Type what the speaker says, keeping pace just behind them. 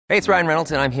Hey, it's Ryan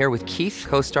Reynolds, and I'm here with Keith,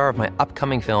 co-star of my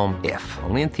upcoming film, If,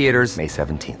 only in theaters May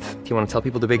 17th. Do you want to tell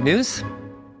people the big news?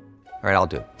 All right, I'll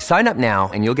do it. Sign up now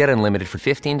and you'll get unlimited for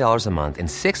 $15 a month and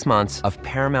 6 months of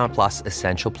Paramount Plus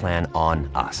Essential Plan on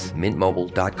us.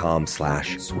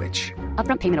 MintMobile.com/switch.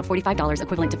 Upfront payment of $45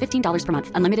 equivalent to $15 per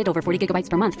month. Unlimited over 40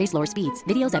 gigabytes per month. Face lower speeds.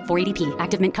 Videos at 480p.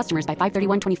 Active Mint customers by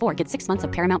 531.24 get 6 months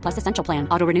of Paramount Plus Essential Plan.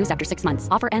 Auto renews after 6 months.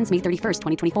 Offer ends May 31st,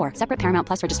 2024. Separate Paramount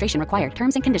Plus registration required.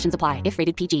 Terms and conditions apply if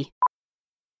rated PG.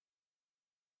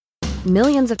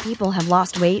 Millions of people have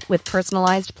lost weight with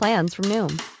personalized plans from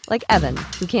Noom. Like Evan,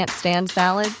 who can't stand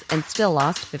salads and still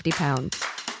lost 50 pounds.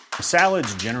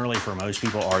 Salads generally for most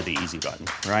people are the easy button,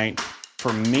 right?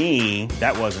 For me,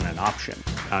 that wasn't an option.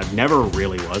 I never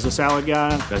really was a salad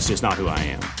guy. That's just not who I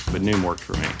am. But Noom worked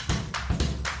for me.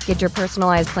 Get your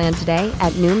personalized plan today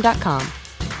at Noom.com.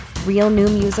 Real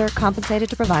Noom user compensated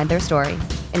to provide their story.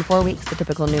 In 4 weeks, the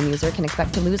typical Noom user can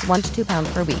expect to lose 1 to 2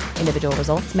 pounds per week. Individual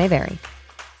results may vary.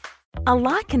 A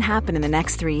lot can happen in the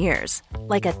next 3 years.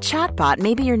 Like a chatbot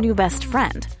may be your new best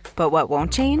friend. But what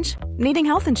won't change? Needing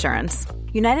health insurance.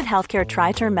 United Healthcare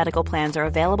Tri-Term Medical Plans are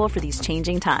available for these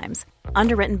changing times.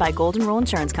 Underwritten by Golden Rule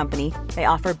Insurance Company, they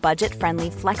offer budget-friendly,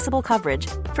 flexible coverage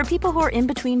for people who are in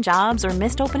between jobs or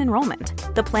missed open enrollment.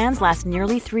 The plans last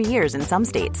nearly 3 years in some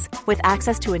states, with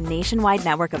access to a nationwide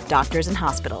network of doctors and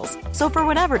hospitals. So for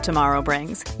whatever tomorrow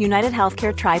brings, United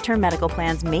Healthcare Tri-Term Medical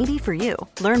Plans may be for you.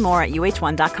 Learn more at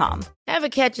uh1.com. Ever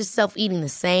catch yourself eating the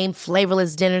same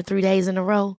flavorless dinner 3 days in a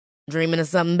row? Dreaming of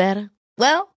something better?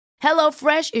 Well,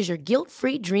 HelloFresh is your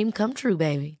guilt-free dream come true,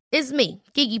 baby. It's me,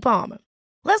 Keke Palmer.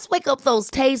 Let's wake up those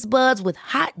taste buds with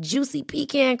hot, juicy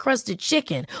pecan-crusted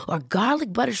chicken or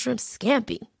garlic butter shrimp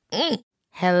scampi.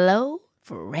 Hello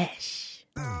Fresh.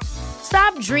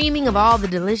 Stop dreaming of all the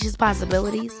delicious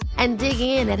possibilities and dig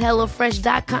in at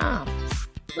HelloFresh.com.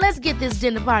 Let's get this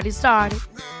dinner party started.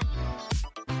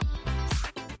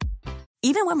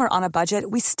 Even when we're on a budget,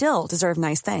 we still deserve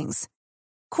nice things.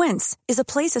 Quince is a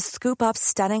place to scoop up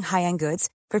stunning high-end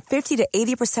goods for 50 to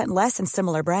 80% less than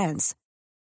similar brands.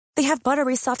 They have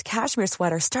buttery soft cashmere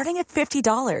sweaters starting at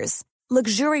 $50,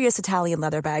 luxurious Italian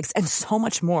leather bags, and so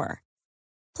much more.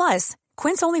 Plus,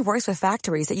 Quince only works with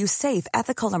factories that use safe,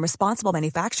 ethical, and responsible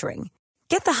manufacturing.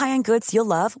 Get the high-end goods you'll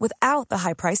love without the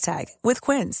high price tag with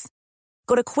Quince.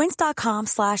 Go to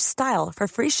quince.com/style for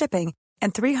free shipping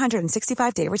and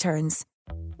 365-day returns.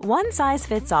 One size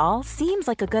fits all seems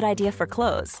like a good idea for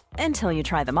clothes until you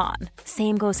try them on.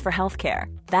 Same goes for healthcare.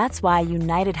 That's why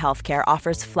United Healthcare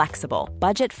offers flexible,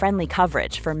 budget-friendly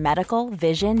coverage for medical,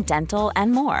 vision, dental,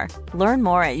 and more. Learn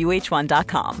more at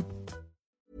uh1.com.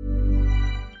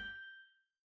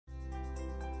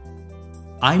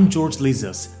 I'm George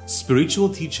Lizos, spiritual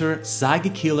teacher,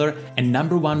 psychic healer, and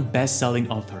 #1 best-selling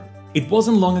author. It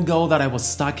wasn't long ago that I was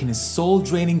stuck in a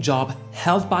soul-draining job,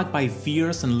 held back by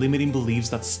fears and limiting beliefs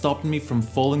that stopped me from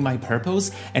following my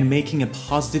purpose and making a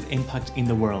positive impact in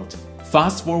the world.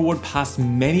 Fast forward past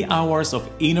many hours of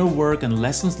inner work and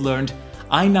lessons learned,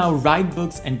 I now write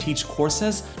books and teach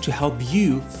courses to help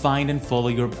you find and follow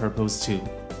your purpose too.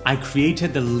 I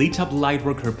created the Lit Up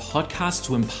Lightworker podcast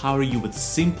to empower you with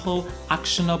simple,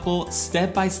 actionable,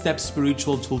 step-by-step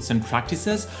spiritual tools and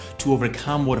practices to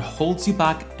overcome what holds you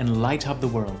back and light up the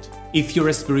world. If you're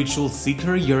a spiritual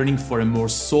seeker yearning for a more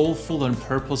soulful and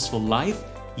purposeful life,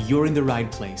 you're in the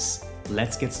right place.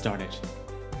 Let's get started.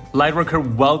 Lightworker,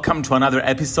 welcome to another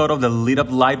episode of the Lit Up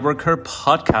Lightworker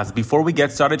podcast. Before we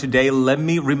get started today, let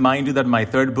me remind you that my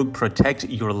third book, Protect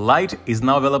Your Light, is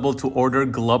now available to order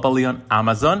globally on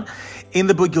Amazon. In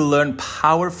the book, you'll learn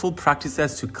powerful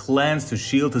practices to cleanse, to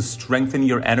shield, to strengthen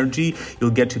your energy.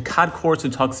 You'll get to cut cords to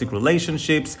toxic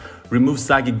relationships, remove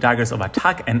psychic daggers of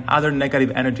attack and other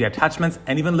negative energy attachments,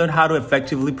 and even learn how to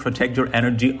effectively protect your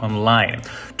energy online.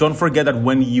 Don't forget that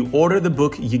when you order the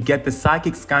book, you get the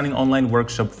Psychic Scanning Online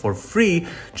Workshop for free,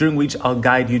 during which I'll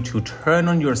guide you to turn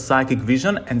on your psychic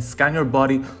vision and scan your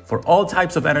body for all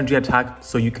types of energy attack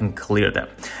so you can clear them.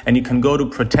 And you can go to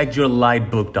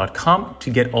protectyourlightbook.com to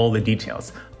get all the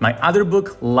details. My other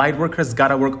book, Lightworkers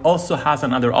Gotta Work, also has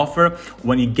another offer.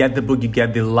 When you get the book, you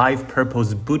get the Life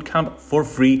Purpose Bootcamp for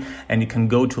free, and you can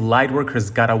go to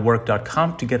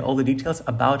lightworkersgottawork.com to get all the details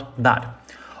about that.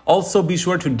 Also, be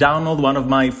sure to download one of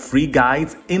my free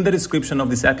guides in the description of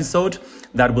this episode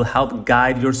that will help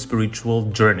guide your spiritual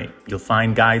journey. You'll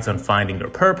find guides on finding your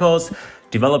purpose,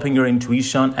 developing your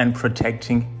intuition, and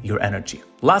protecting your energy.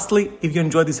 Lastly, if you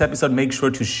enjoyed this episode, make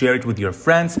sure to share it with your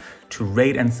friends, to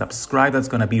rate and subscribe. That's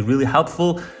going to be really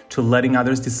helpful to letting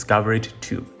others discover it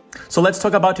too. So let's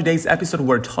talk about today's episode.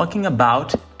 We're talking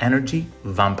about energy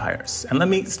vampires. And let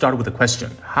me start with a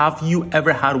question. Have you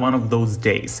ever had one of those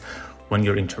days when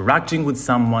you're interacting with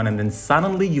someone and then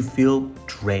suddenly you feel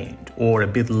drained or a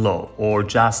bit low or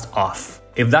just off.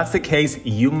 If that's the case,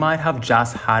 you might have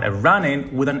just had a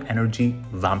run-in with an energy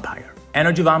vampire.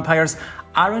 Energy vampires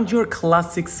aren't your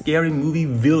classic scary movie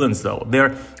villains though.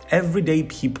 They're everyday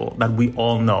people that we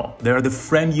all know. They're the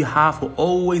friend you have who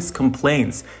always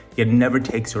complains yet never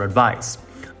takes your advice.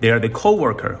 They're the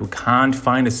coworker who can't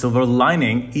find a silver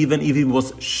lining even if it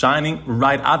was shining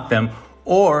right at them,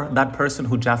 or that person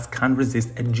who just can't resist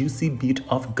a juicy bit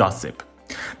of gossip.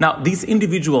 Now, these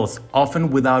individuals, often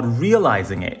without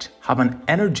realizing it, have an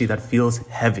energy that feels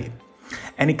heavy,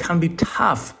 and it can be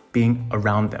tough being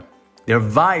around them. Their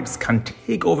vibes can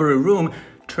take over a room,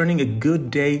 turning a good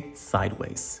day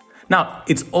sideways. Now,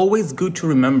 it's always good to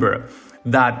remember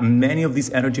that many of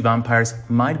these energy vampires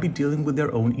might be dealing with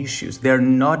their own issues. They're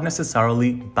not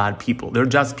necessarily bad people. They're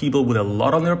just people with a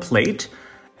lot on their plate,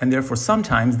 and therefore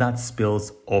sometimes that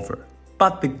spills over.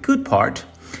 But the good part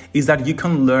is that you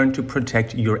can learn to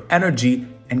protect your energy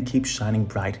and keep shining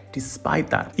bright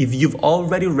despite that. If you've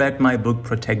already read my book,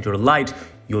 Protect Your Light,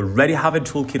 you already have a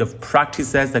toolkit of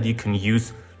practices that you can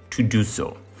use to do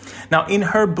so. Now, in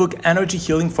her book, Energy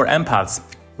Healing for Empaths,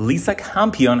 Lisa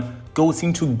Campion goes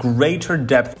into greater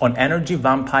depth on energy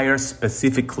vampires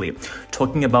specifically,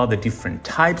 talking about the different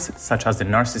types, such as the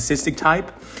narcissistic type,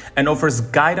 and offers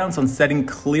guidance on setting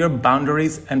clear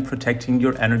boundaries and protecting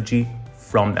your energy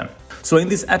from them. So in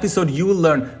this episode, you will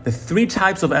learn the 3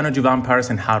 types of energy vampires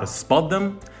and how to spot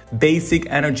them, basic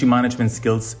energy management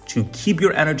skills to keep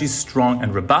your energy strong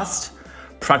and robust,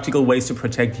 practical ways to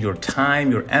protect your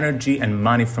time, your energy, and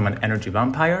money from an energy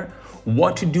vampire,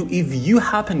 what to do if you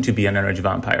happen to be an energy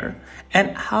vampire,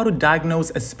 and how to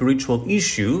diagnose a spiritual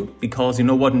issue, because you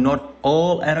know what, not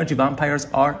all energy vampires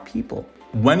are people.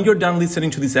 When you're done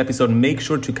listening to this episode, make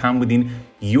sure to come within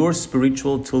your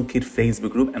Spiritual Toolkit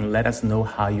Facebook group and let us know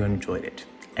how you enjoyed it.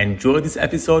 Enjoy this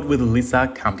episode with Lisa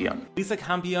Campion. Lisa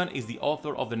Campion is the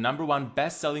author of the #1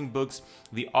 best-selling books,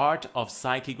 The Art of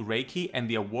Psychic Reiki and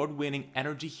the award-winning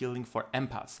Energy Healing for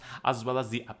Empaths, as well as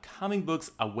the upcoming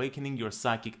books, Awakening Your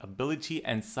Psychic Ability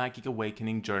and Psychic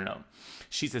Awakening Journal.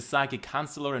 She's a psychic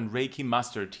counselor and Reiki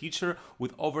master teacher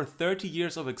with over 30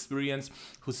 years of experience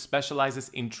who specializes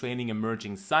in training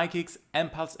emerging psychics,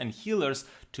 empaths, and healers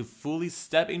to fully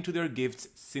step into their gifts,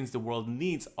 since the world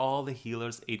needs all the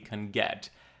healers it can get.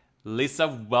 Lisa,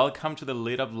 welcome to the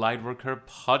Lit Up Lightworker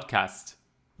podcast.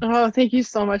 Oh, thank you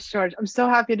so much, George. I'm so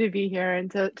happy to be here and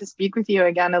to speak with you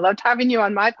again. I loved having you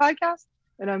on my podcast,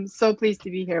 and I'm so pleased to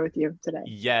be here with you today.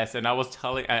 Yes, and as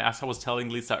I was telling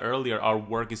Lisa earlier, our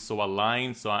work is so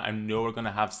aligned, so I know we're going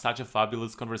to have such a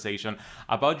fabulous conversation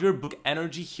about your book,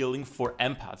 Energy Healing for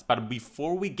Empaths. But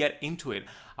before we get into it,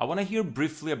 I want to hear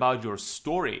briefly about your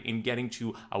story in getting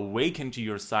to awaken to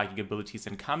your psychic abilities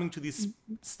and coming to this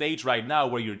stage right now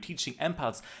where you're teaching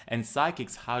empaths and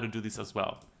psychics how to do this as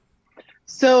well.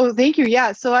 So thank you.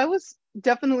 Yeah, so I was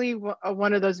definitely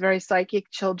one of those very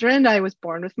psychic children. I was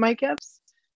born with my gifts.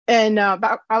 And I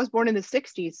was born in the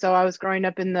 60s, so I was growing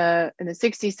up in the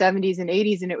 60s, 70s, and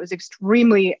 80s, and it was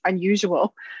extremely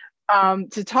unusual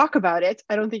to talk about it.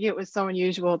 I don't think it was so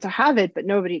unusual to have it, but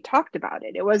nobody talked about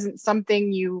it. It wasn't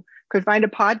something you could find a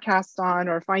podcast on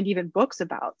or find even books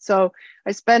about. So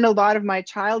I spent a lot of my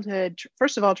childhood,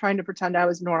 first of all, trying to pretend I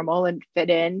was normal and fit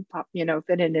in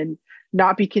and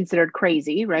not be considered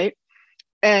crazy, right?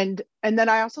 And then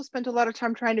I also spent a lot of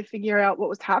time trying to figure out what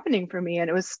was happening for me. And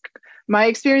it was, my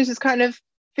experience was kind of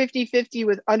 50-50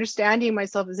 with understanding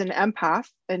myself as an empath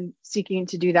and seeking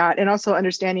to do that, and also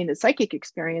understanding the psychic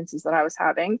experiences that I was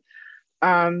having.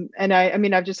 And I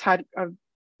mean, I've just had a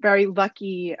very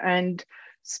lucky and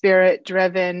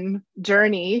spirit-driven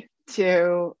journey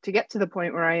to get to the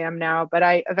point where I am now. But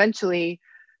I eventually,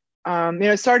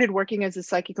 started working as a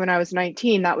psychic when I was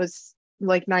 19. That was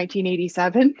like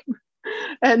 1987.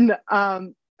 And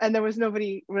there was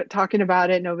nobody talking about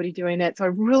it, nobody doing it. So I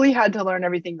really had to learn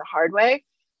everything the hard way.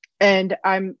 And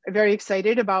I'm very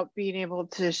excited about being able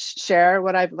to share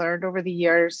what I've learned over the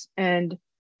years and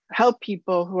help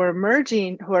people who are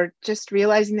emerging, who are just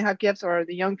realizing they have gifts, or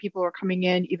the young people who are coming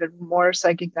in even more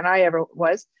psychic than I ever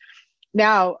was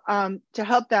now, to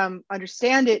help them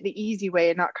understand it the easy way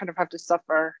and not kind of have to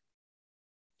suffer,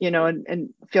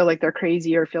 and feel like they're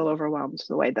crazy or feel overwhelmed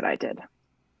the way that I did.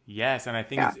 Yes, and I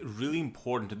think it's really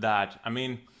important that,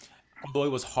 although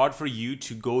it was hard for you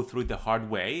to go through it the hard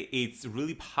way, it's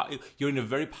really you're in a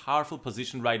very powerful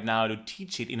position right now to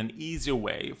teach it in an easier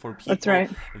way for people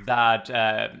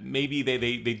that maybe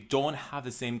they don't have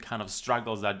the same kind of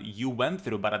struggles that you went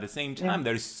through, but at the same time,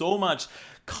 there's so much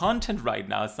content right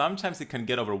now, sometimes it can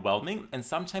get overwhelming and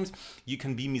sometimes you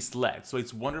can be misled. So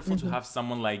it's wonderful to have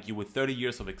someone like you with 30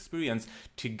 years of experience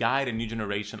to guide a new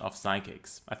generation of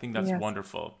psychics. I think that's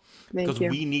wonderful. Because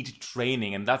we need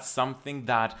training, and that's something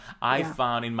that I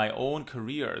found in my own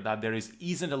career, that there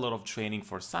isn't a lot of training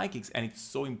for psychics, and it's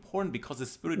so important because the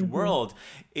spirit world,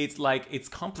 it's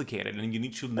complicated and you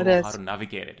need to know how to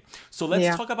navigate it. So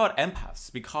let's talk about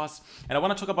empaths, and I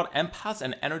want to talk about empaths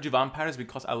and energy vampires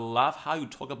because I love how you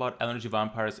talk about energy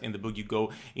vampires in the book. You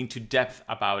go into depth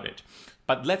about it.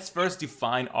 But let's first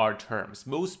define our terms.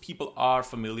 Most people are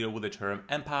familiar with the term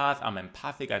empath. I'm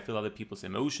empathic. I feel other people's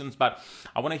emotions. But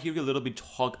I want to hear you a little bit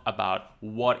talk about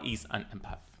what is an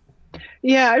empath.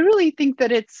 Yeah, I really think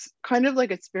that it's kind of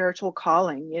like a spiritual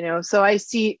calling, So I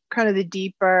see kind of the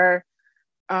deeper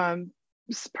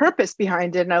purpose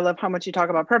behind it. And I love how much you talk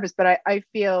about purpose, but I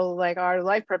feel like our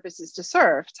life purpose is to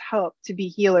serve, to help, to be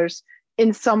healers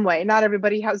in some way. Not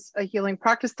everybody has a healing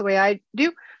practice the way I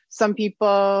do. Some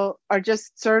people are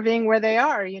just serving where they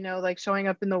are, like showing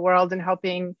up in the world and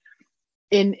helping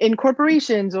in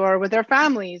corporations or with their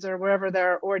families or wherever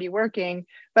they're already working.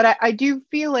 But I do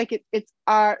feel like it's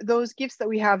those gifts that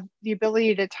we have, the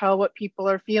ability to tell what people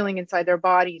are feeling inside their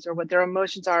bodies or what their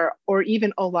emotions are, or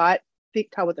even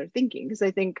tell what they're thinking. Because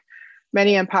I think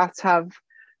many empaths have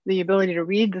the ability to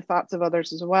read the thoughts of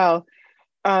others as well.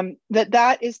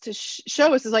 That is to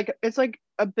show us it's like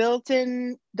a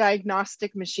built-in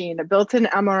diagnostic machine, a built-in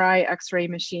MRI X-ray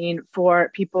machine for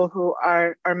people who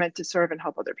are meant to serve and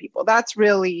help other people. That's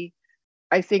really,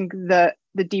 I think, the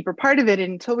deeper part of it.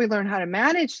 And until we learn how to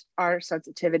manage our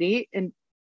sensitivity and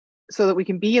so that we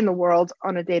can be in the world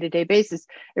on a day-to-day basis,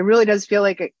 it really does feel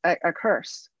like a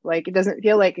curse. Like it doesn't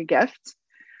feel like a gift.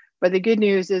 But the good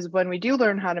news is when we do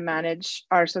learn how to manage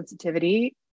our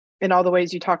sensitivity in all the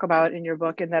ways you talk about in your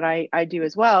book and that I do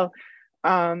as well,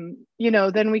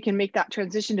 then we can make that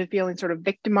transition to feeling sort of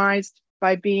victimized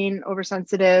by being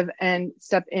oversensitive and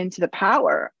step into the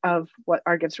power of what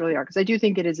our gifts really are. Because I do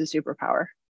think it is a superpower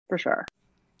for sure.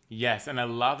 Yes, and I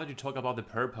love that you talk about the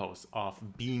purpose of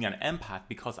being an empath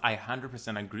because I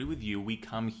 100% agree with you. We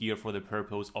come here for the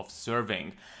purpose of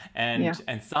serving. And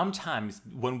sometimes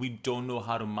when we don't know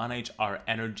how to manage our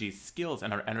energy skills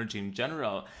and our energy in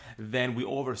general, then we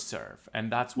overserve.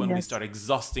 And that's when we start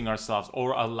exhausting ourselves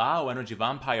or allow energy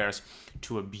vampires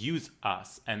to abuse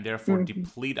us and therefore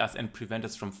deplete us and prevent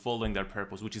us from following their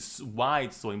purpose, which is why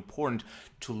it's so important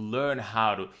to learn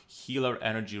how to heal our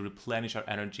energy, replenish our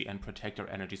energy, and protect our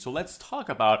energy. So let's talk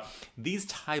about these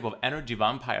type of energy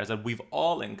vampires that we've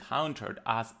all encountered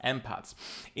as empaths.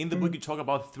 In the book, you talk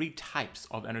about 3 types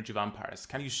of energy vampires.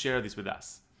 Can you share this with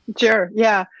us? Sure.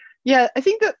 Yeah. I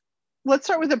think that let's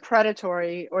start with the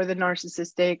predatory or the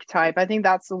narcissistic type. I think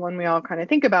that's the one we all kind of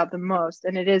think about the most.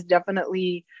 And it is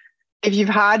definitely, if you've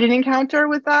had an encounter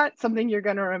with that, something you're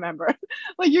going to remember.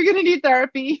 Like you're going to need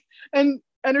therapy and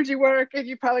energy work, and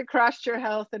you probably crashed your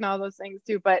health and all those things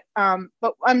too. But I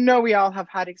know we all have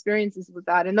had experiences with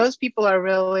that. And those people are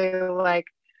really like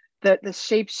the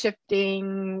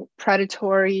shape-shifting,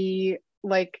 predatory,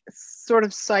 like sort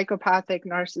of psychopathic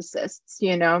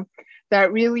narcissists,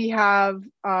 that really have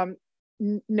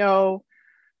no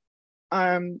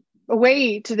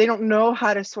they don't know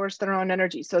how to source their own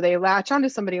energy. So they latch onto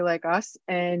somebody like us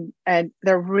and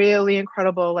they're really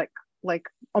incredible, like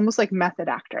almost like method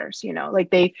actors, like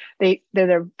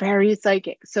they're very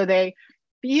psychic. So they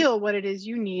feel what it is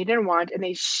you need and want, and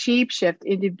they shapeshift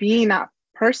into being that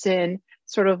person,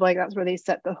 sort of like that's where they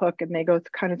set the hook and they go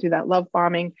kind of through that love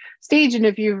bombing stage. And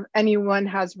if anyone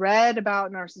has read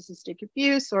about narcissistic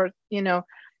abuse or,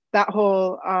 that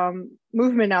whole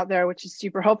movement out there, which is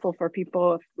super helpful for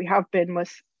people if we have been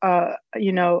with, a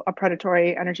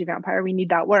predatory energy vampire, we need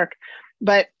that work.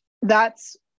 But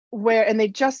that's where, and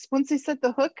once they set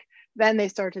the hook, then they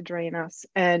start to drain us.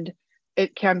 And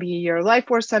it can be your life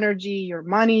force energy, your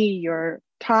money, your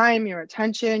time, your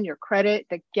attention, your credit,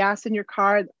 the gas in your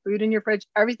car, the food in your fridge,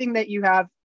 everything that you have,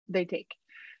 they take.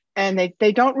 And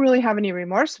they don't really have any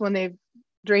remorse when they've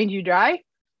drained you dry.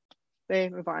 They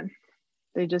move on.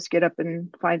 They just get up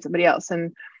and find somebody else.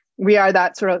 And we are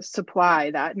that sort of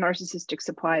supply, that narcissistic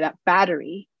supply, that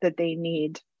battery that they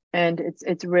need. And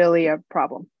it's really a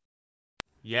problem.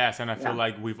 Yes, and I feel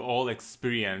like we've all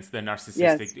experienced the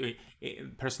narcissistic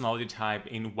personality type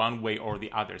in one way or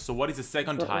the other. So what is the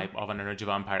second type of an energy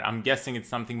vampire? I'm guessing it's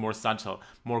something more subtle,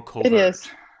 more covert.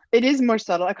 It is more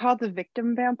subtle. I call it the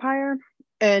victim vampire.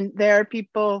 And there are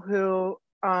people who,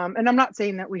 and I'm not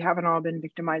saying that we haven't all been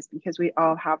victimized, because we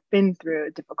all have been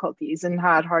through difficulties and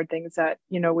had hard things that,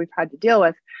 we've had to deal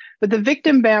with. But the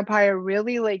victim vampire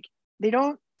really, like, they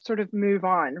don't sort of move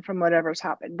on from whatever's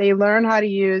happened. They learn how to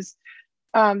use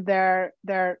their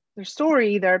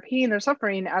story, their pain, their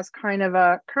suffering as kind of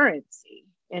a currency,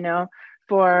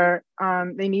 for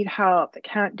they need help, they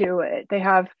can't do it,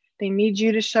 they need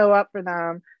you to show up for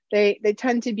them. They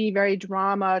tend to be very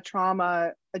trauma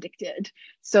addicted.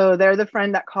 So they're the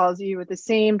friend that calls you with the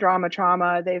same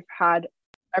trauma they've had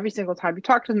every single time you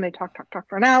talk to them. They talk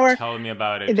for an hour. Tell me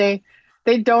about it.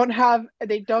 They don't have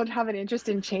an interest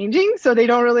in changing, so they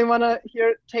don't really want to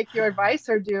take your advice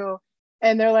or do.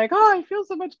 And they're like, oh, I feel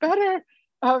so much better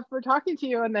for talking to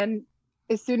you. And then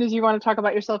as soon as you want to talk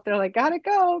about yourself, they're like, gotta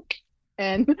go.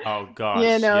 And oh gosh,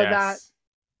 yes.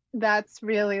 That's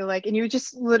really like, and you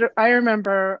just I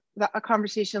remember a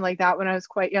conversation like that when I was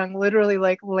quite young, literally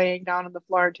like laying down on the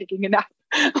floor, taking a nap,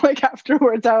 like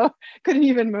afterwards, I couldn't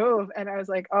even move. And I was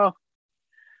like, oh,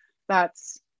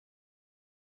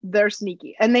 they're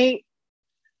sneaky. And I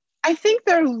think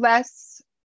they're less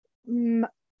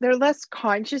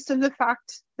conscious of the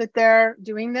fact that they're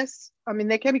doing this. I mean,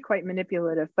 they can be quite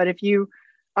manipulative, but if you,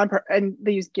 and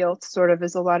they use guilt sort of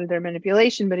as a lot of their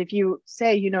manipulation. But if you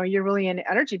say, you're really an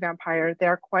energy vampire,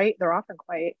 they're often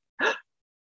quite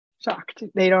shocked.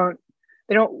 They don't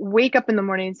wake up in the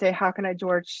morning and say, how can I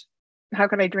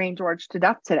drain George to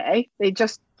death today?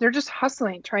 They're just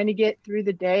hustling, trying to get through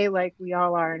the day like we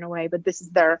all are in a way, but this is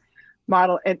their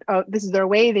model, and this is their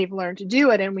way they've learned to do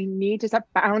it. And we need to set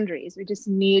boundaries. We just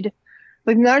need,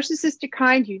 like, narcissistic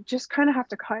kind, you just kind of have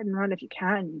to cut and run if you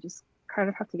can. You just kind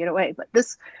of have to get away. But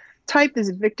this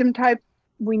victim type,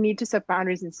 we need to set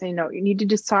boundaries and say no. You need to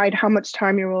decide how much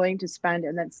time you're willing to spend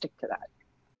and then stick to that.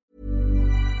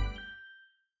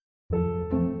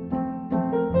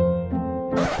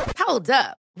 Hold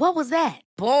up. What was that?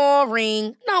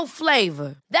 Boring. No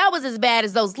flavor. That was as bad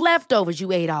as those leftovers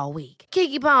you ate all week.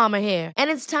 Keke Palmer here.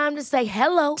 And it's time to say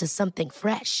hello to something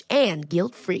fresh and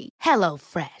guilt-free. Hello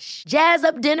Fresh. Jazz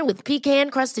up dinner with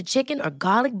pecan-crusted chicken or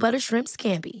garlic butter shrimp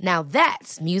scampi. Now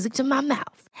that's music to my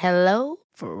mouth. Hello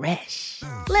Fresh.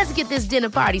 Let's get this dinner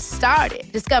party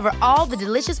started. Discover all the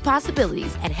delicious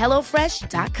possibilities at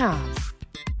HelloFresh.com.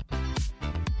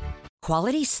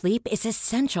 Quality sleep is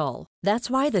essential. That's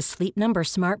why the Sleep Number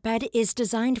Smart Bed is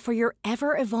designed for your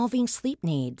ever-evolving sleep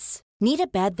needs. Need a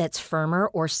bed that's firmer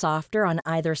or softer on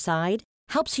either side?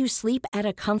 Helps you sleep at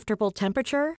a comfortable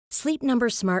temperature? Sleep Number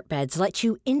Smart Beds let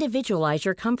you individualize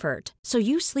your comfort, so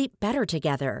you sleep better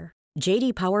together.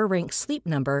 J.D. Power ranks Sleep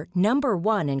Number number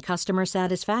 1 in customer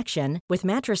satisfaction with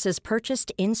mattresses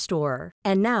purchased in-store.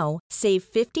 And now, save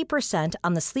 50%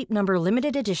 on the Sleep Number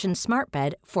Limited Edition Smart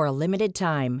Bed for a limited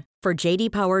time. For J.D.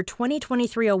 Power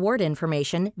 2023 award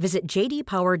information, visit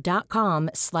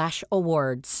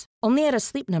jdpower.com/awards. Only at a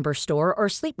Sleep Number store or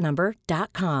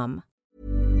sleepnumber.com.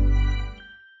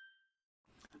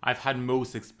 I've had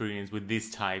most experience with these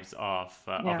types of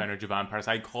energy vampires.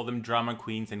 I call them drama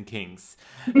queens and kings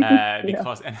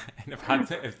because and I've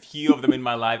had a few of them in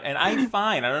my life. And I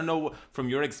don't know from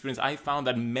your experience, I found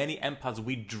that many empaths,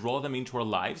 we draw them into our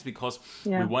lives because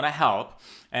we want to help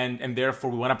and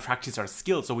therefore we want to practice our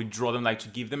skills. So we draw them, like, to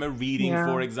give them a reading,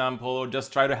 for example, or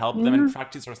just try to help them and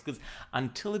practice our skills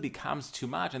until it becomes too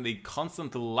much and they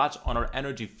constantly latch on our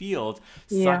energy field,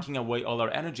 sucking away all our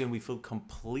energy, and we feel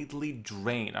completely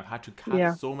drained. I've had to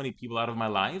cut so many people out of my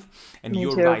life, and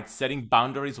you're right, setting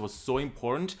boundaries was so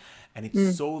important, and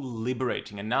it's so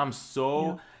liberating. And now I'm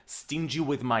so stingy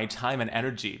with my time and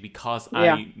energy because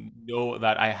I know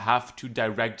that I have to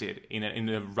direct it in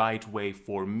the right way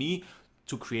for me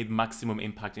to create maximum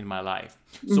impact in my life.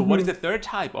 So what is the third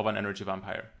type of an energy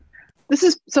vampire? This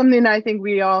is something I think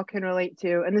we all can relate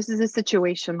to, and this is a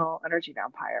situational energy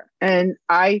vampire. And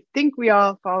I think we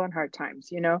all fall in hard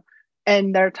times,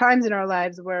 and there are times in our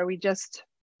lives where we just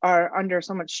are under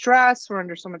so much stress, we're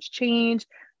under so much change.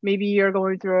 Maybe you're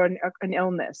going through an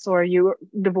illness, or you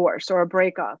divorce, or a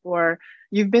breakup, or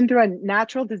you've been through a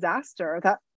natural disaster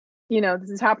that, this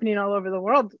is happening all over the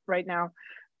world right now,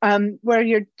 where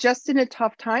you're just in a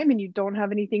tough time and you don't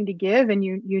have anything to give, and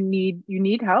you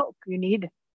need help. You need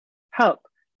help.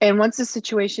 And once the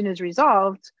situation is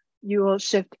resolved, you will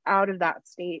shift out of that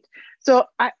state. So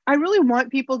I really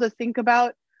want people to think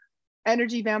about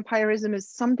energy vampirism as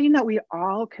something that we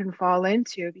all can fall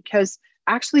into, because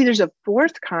actually there's a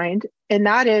fourth kind, and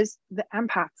that is the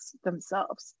empaths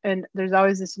themselves. And there's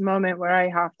always this moment where I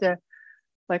have to,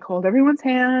 like, hold everyone's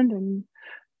hand and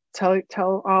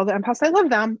tell all the empaths I love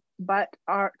them, but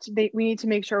we need to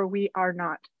make sure we've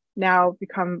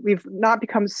not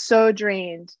become so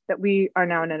drained that we are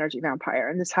now an energy vampire.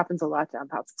 And this happens a lot to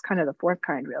empaths. It's kind of the fourth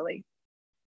kind, really.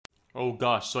 Oh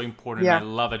gosh, so important. Yeah. I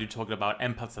love that you talked about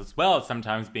empaths as well,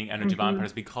 sometimes being energy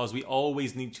vampires, because we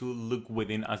always need to look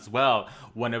within as well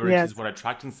whenever it is Yes. we're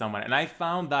attracting someone. And I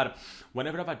found that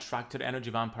whenever I've attracted energy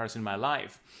vampires in my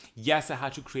life, yes, I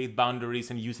had to create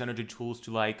boundaries and use energy tools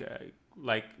to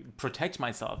like protect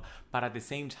myself, but at the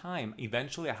same time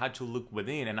eventually I had to look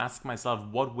within and ask myself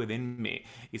what within me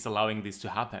is allowing this to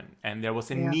happen. And there was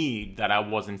a Yeah. need that I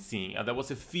wasn't seeing, there was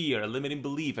a fear, a limiting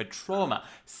belief, a trauma,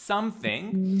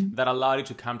 something that allowed it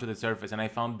to come to the surface. And I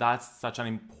found that's such an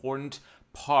important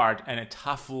part and a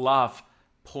tough love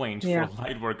point for Yeah.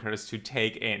 light workers to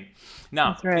take in.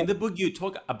 Now, That's right. in the book, you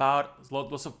talk about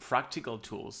lots of practical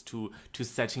tools to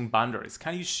setting boundaries.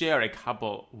 Can you share a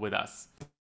couple with us?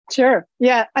 Sure.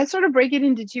 Yeah. I sort of break it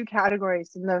into two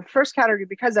categories. In the first category,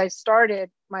 because I started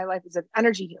my life as an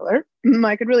energy healer,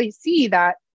 I could really see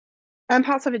that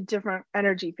empaths have a different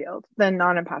energy field than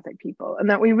non-empathic people, and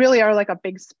that we really are like a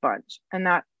big sponge. And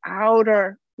that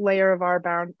outer layer of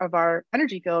our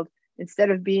energy field,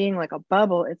 instead of being like a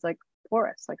bubble, it's like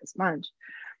porous, like a sponge.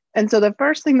 And so the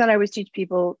first thing that I always teach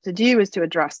people to do is to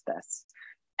address this,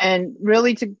 and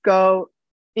really to go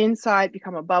inside,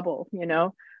 become a bubble,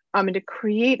 and to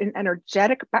create an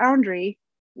energetic boundary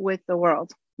with the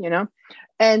world,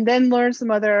 and then learn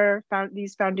some other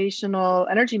these foundational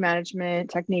energy management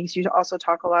techniques you also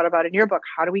talk a lot about in your book.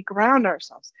 How do we ground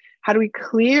ourselves? How do we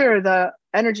clear the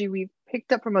energy we've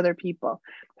picked up from other people?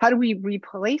 How do we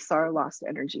replace our lost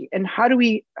energy? And how do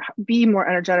we be more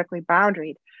energetically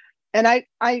boundaried? And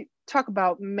I talk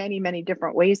about many, many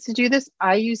different ways to do this.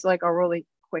 I use like a really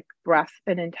quick breath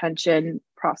and intention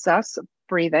process of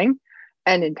breathing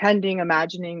and intending,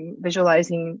 imagining,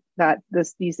 visualizing that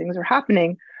these things are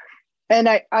happening. And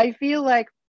I feel like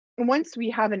once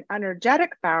we have an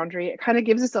energetic boundary, it kind of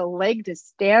gives us a leg to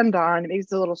stand on. It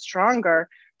makes it a little stronger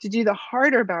to do the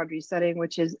harder boundary setting,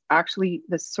 which is actually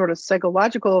the sort of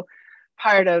psychological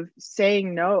part of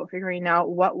saying no, figuring out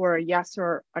what we're a yes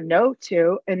or a no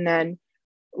to, and then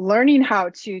learning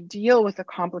how to deal with the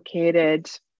complicated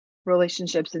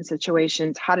relationships and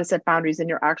situations, how to set boundaries in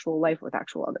your actual life with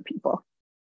actual other people.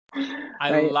 I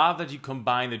Right. love that you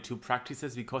combine the two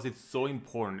practices because it's so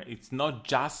important. It's not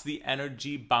just the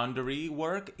energy boundary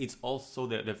work, it's also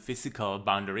the physical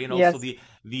boundary and also Yes.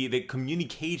 the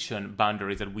communication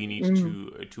boundaries that we need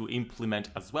to implement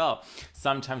as well.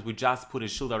 Sometimes we just put a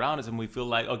shield around us and we feel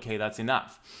like, okay, that's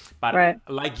enough. But Right.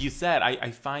 like you said,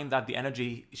 I find that the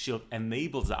energy shield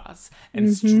enables us and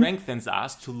strengthens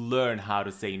us to learn how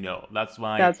to say no. That's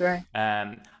why That's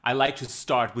right. I like to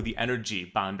start with the energy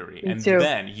boundary, Me and too.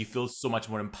 then you feel so much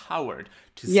more empowered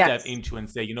to Yes. step into and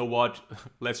say, you know what,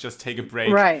 let's just take a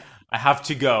break. Right. I have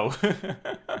to go.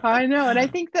 I know. And I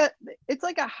think that it's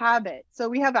like a habit. So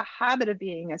we have a habit of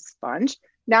being a sponge.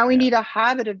 Now we Yeah. need a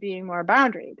habit of being more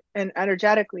boundaried and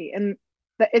energetically. And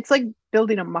it's like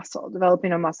building a muscle,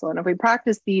 developing a muscle. And if we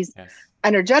practice these Yes.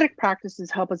 energetic practices,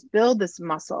 help us build this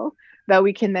muscle that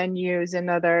we can then use in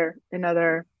other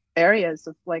areas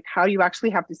of like, how do you actually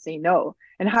have to say no?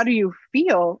 And how do you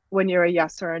feel when you're a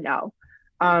yes or a no?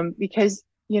 Because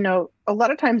a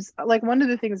lot of times, like one of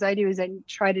the things I do is I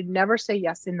try to never say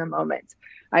yes in the moment.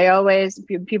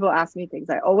 People ask me things,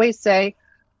 I always say,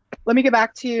 let me get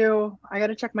back to you. I got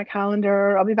to check my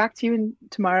calendar. I'll be back to you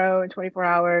tomorrow in 24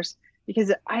 hours.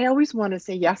 Because I always want to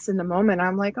say yes in the moment.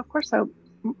 I'm like, of course,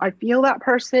 I feel that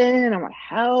person. I want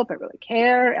to help. I really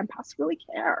care. Empaths really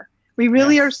care. We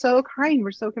really are Yes. so kind.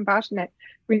 We're so compassionate.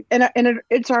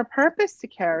 It's our purpose to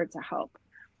care and to help.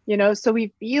 So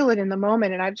we feel it in the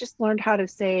moment. And I've just learned how to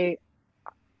say,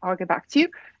 I'll get back to you.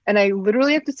 And I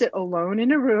literally have to sit alone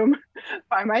in a room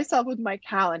by myself with my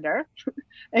calendar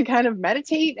and kind of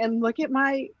meditate and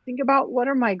think about what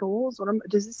are my goals?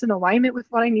 Is this in alignment with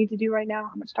what I need to do right now?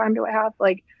 How much time do I have?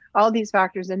 Like all these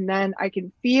factors. And then I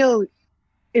can feel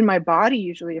in my body,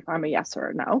 usually if I'm a yes or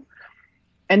a no.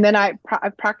 And then I've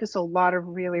practiced a lot of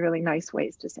really, really nice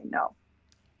ways to say no.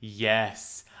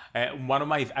 Yes. One of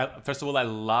my first of all, I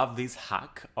love this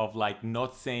hack of like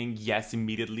not saying yes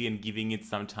immediately and giving it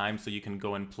some time so you can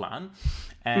go and plan.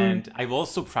 And I've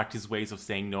also practiced ways of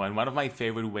saying no. And one of my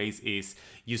favorite ways is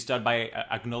you start by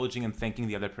acknowledging and thanking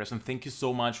the other person. Thank you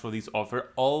so much for this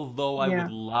offer. Although I would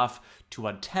love to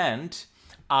attend,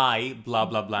 I blah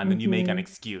blah blah, and then you make an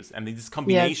excuse. And this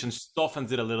combination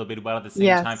softens it a little bit, while at the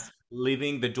same time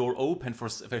leaving the door open for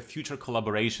future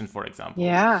collaboration, for example.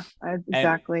 Yeah, And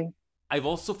exactly. I've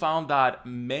also found that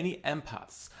many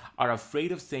empaths are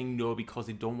afraid of saying no because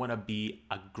they don't want to be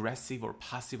aggressive or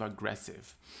passive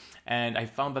aggressive. And I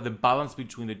found that the balance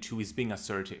between the two is being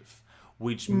assertive,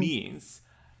 which means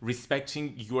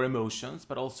respecting your emotions,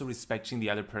 but also respecting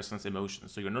the other person's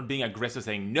emotions. So you're not being aggressive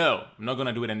saying, no, I'm not going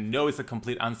to do it, and no is a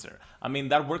complete answer. I mean,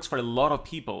 that works for a lot of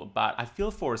people, but I feel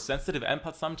for sensitive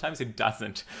empaths, sometimes it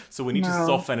doesn't. So we need to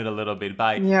soften it a little bit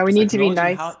by we need to be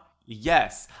nice.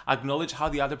 Yes, acknowledge how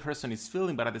the other person is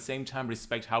feeling, but at the same time,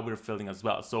 respect how we're feeling as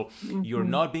well. So you're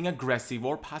not being aggressive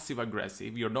or passive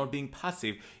aggressive. You're not being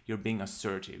passive. You're being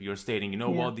assertive. You're stating, you know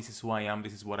what, this is who I am.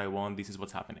 This is what I want. This is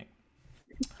what's happening.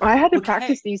 I had to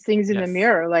practice these things in the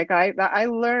mirror. Like I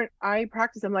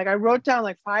practiced them. Like I wrote down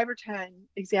like 5 or 10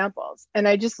 examples, and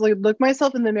I just look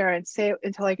myself in the mirror and say it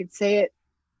until I could say it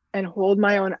and hold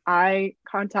my own eye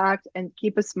contact and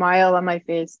keep a smile on my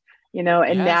face, and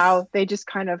now they just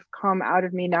kind of come out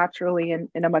of me naturally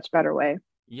in a much better way.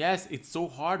 Yes, it's so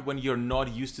hard when you're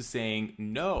not used to saying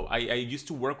no. I used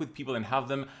to work with people and have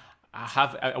them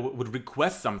I would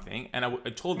request something, and I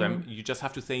told them, you just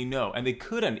have to say no, and they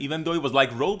couldn't, even though it was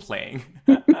like role playing.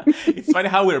 It's funny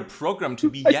how we're programmed to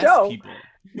be yes people.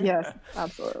 Yes,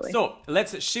 absolutely. So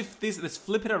let's shift this, let's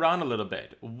flip it around a little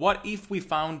bit. What if we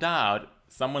found out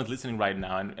someone's listening right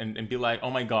now and be like, oh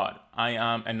my God, I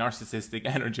am a narcissistic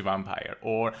energy vampire,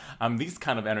 or I'm this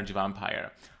kind of energy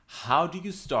vampire. How do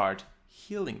you start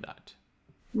healing that?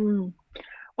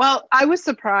 Well, I was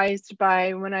surprised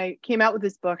by when I came out with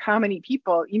this book, how many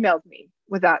people emailed me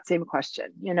with that same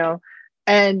question,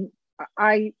 and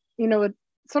I,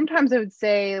 sometimes I would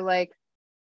say like,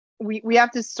 we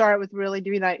have to start with really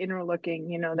doing that inner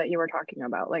looking, that you were talking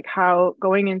about, like how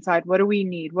going inside, what do we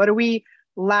need? What are we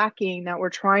lacking that we're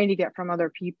trying to get from other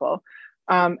people?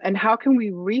 And how can we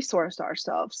resource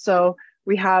ourselves so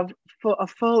we have a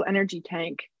full energy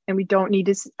tank? And we don't need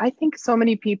to, I think so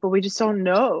many people, we just don't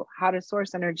know how to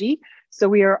source energy. So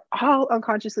we are all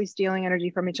unconsciously stealing energy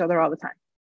from each other all the time,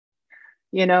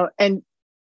 and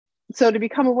so to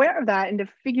become aware of that and to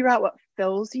figure out what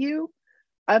fills you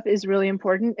up is really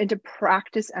important, and to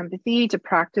practice empathy, to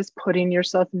practice putting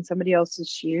yourself in somebody else's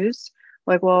shoes.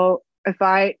 Like, well, if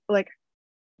I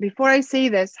before I say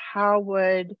this, how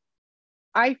would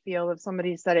I feel if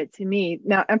somebody said it to me?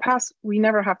 Now, empaths, we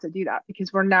never have to do that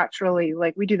because we're naturally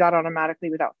we do that automatically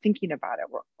without thinking about it.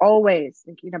 We're always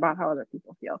thinking about how other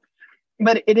people feel.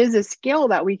 But it is a skill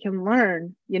that we can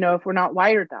learn, if we're not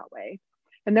wired that way.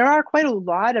 And there are quite a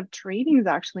lot of trainings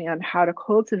actually on how to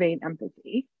cultivate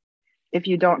empathy if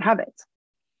you don't have it.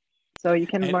 So you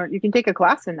can learn, you can take a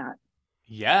class in that.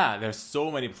 Yeah, there's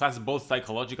so many classes, both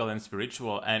psychological and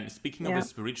spiritual. And speaking of the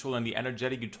spiritual and the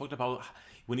energetic, you talked about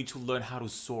we need to learn how to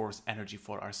source energy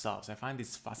for ourselves. I find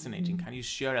this fascinating. Can you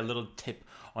share a little tip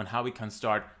on how we can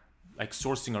start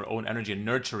sourcing our own energy and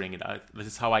nurturing it? This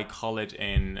is how I call it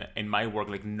in my work,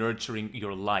 like nurturing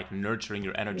your light, nurturing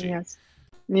your energy. Yes.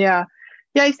 Yeah.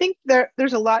 I think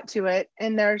there's a lot to it,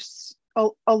 and there's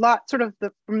a lot sort of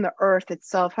from the earth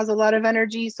itself has a lot of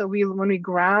energy. So when we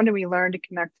ground and we learn to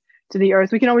connect to the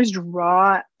earth, we can always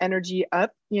draw energy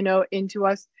up, into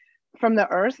us from the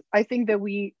earth. I think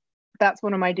that's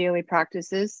one of my daily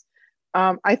practices.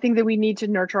 I think that we need to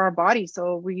nurture our body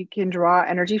so we can draw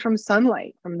energy from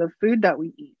sunlight, from the food that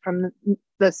we eat, from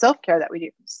the self-care that we do,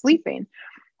 from sleeping,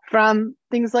 from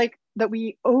things like that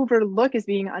we overlook as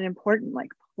being unimportant,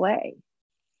 like play,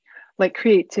 like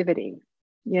creativity,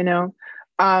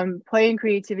 play and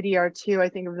creativity are two, I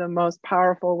think, of the most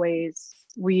powerful ways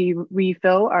we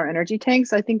refill our energy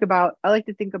tanks. I like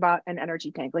to think about an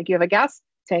energy tank. Like you have a gas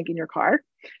tank in your car.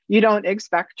 You don't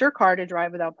expect your car to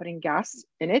drive without putting gas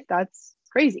in it. That's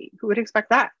crazy. Who would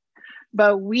expect that?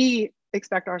 But we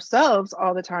expect ourselves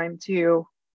all the time to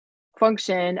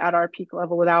function at our peak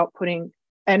level without putting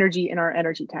energy in our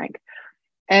energy tank.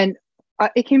 And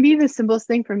it can be the simplest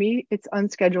thing for me. It's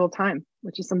unscheduled time,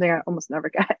 which is something I almost never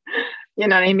get. You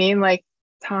know what I mean? Like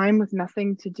time with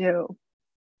nothing to do.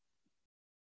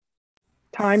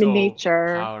 Time in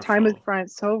nature, powerful. Time with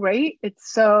friends. So, right?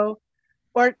 It's so,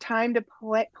 or time to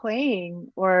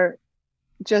playing or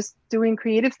just doing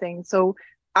creative things. So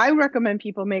I recommend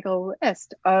people make a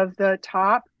list of the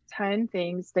top 10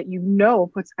 things that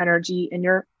puts energy in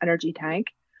your energy tank.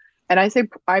 And I say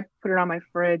I put it on my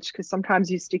fridge because sometimes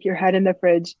you stick your head in the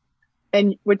fridge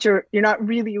and you're not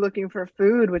really looking for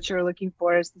food. What you're looking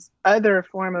for is this other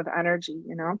form of energy,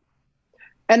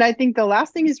 And I think the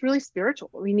last thing is really spiritual.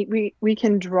 We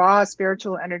can draw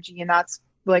spiritual energy, and that's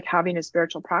like having a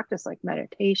spiritual practice like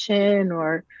meditation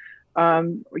or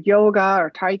yoga or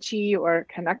Tai Chi, or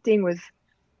connecting with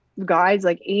guides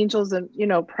like angels and,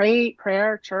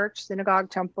 prayer, church, synagogue,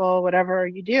 temple, whatever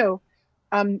you do.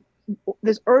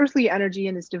 This earthly energy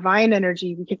and this divine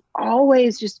energy, we can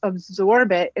always just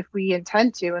absorb it if we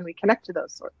intend to, and we connect to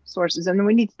those sources. And then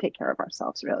we need to take care of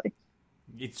ourselves, really.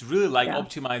 It's really like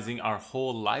optimizing our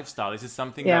whole lifestyle. This is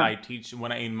something that I teach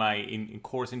when in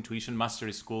course Intuition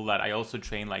Mastery School, that I also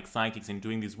train like psychics in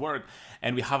doing this work.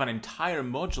 And we have an entire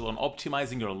module on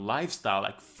optimizing your lifestyle,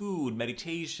 like food,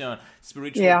 meditation,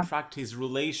 spiritual practice,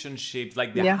 relationships,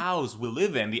 like the house we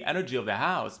live in, the energy of the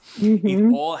house.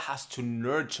 It all has to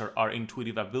nurture our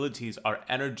intuitive abilities, our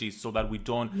energies, so that we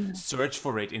don't search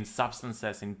for it in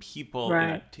substances, in people, in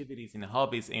activities, in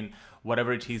hobbies, in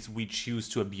whatever it is we choose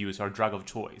to abuse, our drug of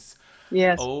choice.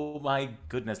 Yes. Oh my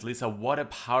goodness, Lisa, what a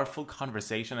powerful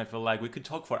conversation. I feel like we could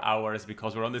talk for hours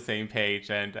because we're on the same page,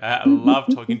 and I love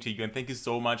talking to you. And thank you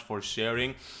so much for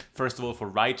sharing, first of all, for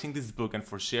writing this book and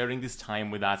for sharing this time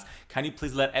with us. Can you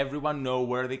please let everyone know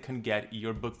where they can get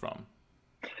your book from?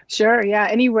 Sure. Yeah.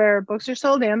 Anywhere books are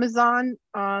sold, Amazon,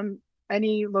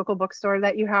 any local bookstore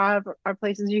that you have, are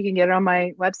places you can get it on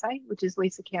my website, which is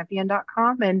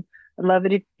lisacampion.com. And I'd love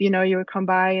it if, you would come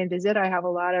by and visit. I have a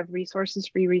lot of resources,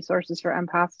 free resources for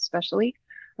empaths, especially,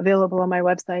 available on my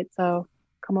website. So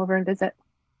come over and visit.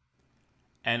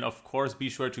 And of course, be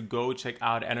sure to go check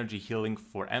out Energy Healing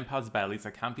for Empaths by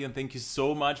Lisa Campion. Thank you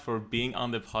so much for being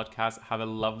on the podcast. Have a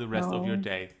lovely rest of your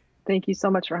day. Thank you so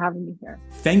much for having me here.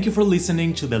 Thank you for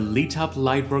listening to the Lit Up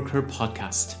Lightworker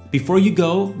podcast. Before you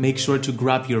go, make sure to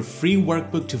grab your free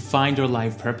workbook to find your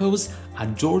life purpose at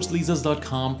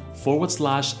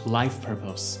georgelizas.com/life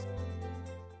purpose.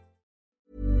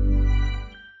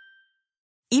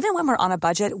 Even when we're on a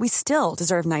budget, we still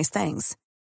deserve nice things.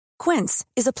 Quince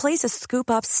is a place to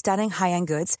scoop up stunning high-end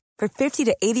goods for 50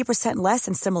 to 80% less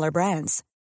than similar brands.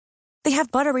 They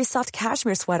have buttery soft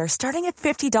cashmere sweaters starting at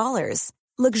 $50,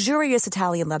 luxurious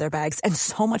Italian leather bags, and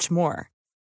so much more.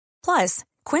 Plus,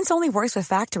 Quince only works with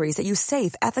factories that use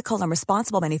safe, ethical, and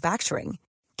responsible manufacturing.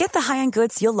 Get the high-end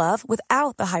goods you'll love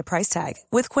without the high price tag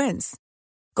with Quince.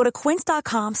 Go to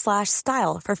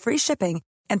quince.com/style for free shipping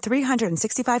and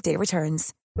 365-day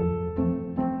returns.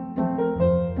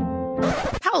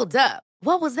 Hold up.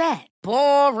 What was that?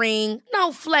 Boring.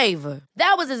 No flavor.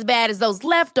 That was as bad as those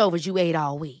leftovers you ate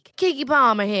all week. Keke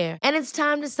Palmer here, and it's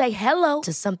time to say hello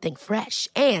to something fresh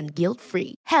and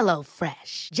guilt-free. Hello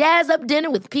Fresh. Jazz up dinner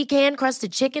with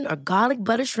pecan-crusted chicken or garlic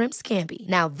butter shrimp scampi.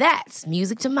 Now that's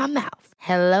music to my mouth.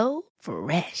 Hello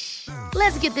Fresh.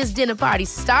 Let's get this dinner party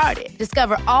started.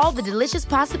 Discover all the delicious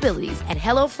possibilities at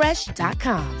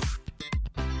HelloFresh.com.